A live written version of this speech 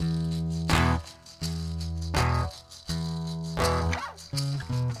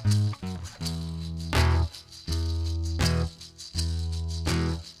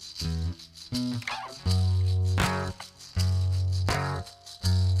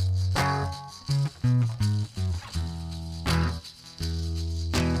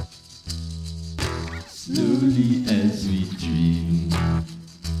slowly as we dream.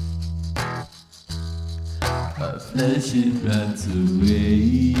 Our flesh it runs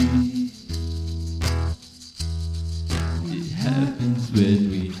away. It happens when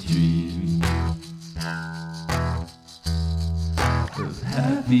we dream of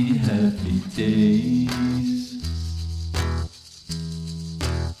happy, happy days.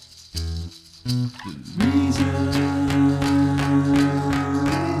 The reason,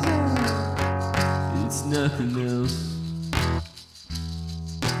 it's nothing else.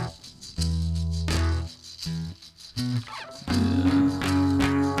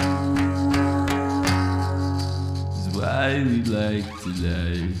 It's why we like to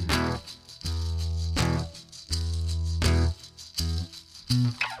lie.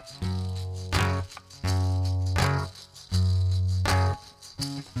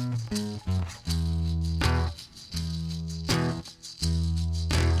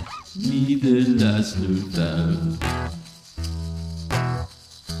 Neither lost nor found,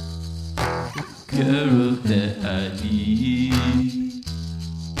 the girl that I need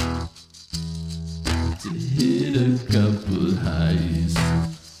to hit a couple highs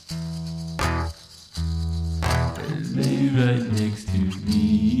and lay right next to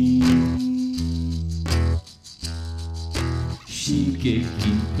me. She can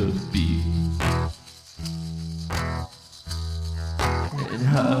keep a beat and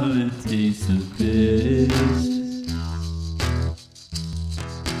holidays the best.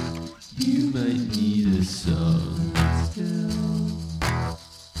 You might need a song still,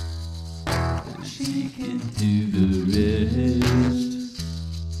 and she can do the rest.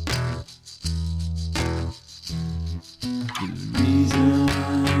 The reason,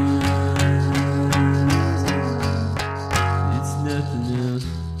 it's nothing else.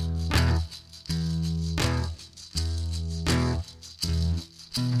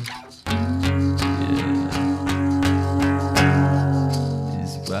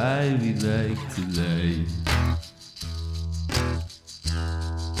 Why we like to laugh.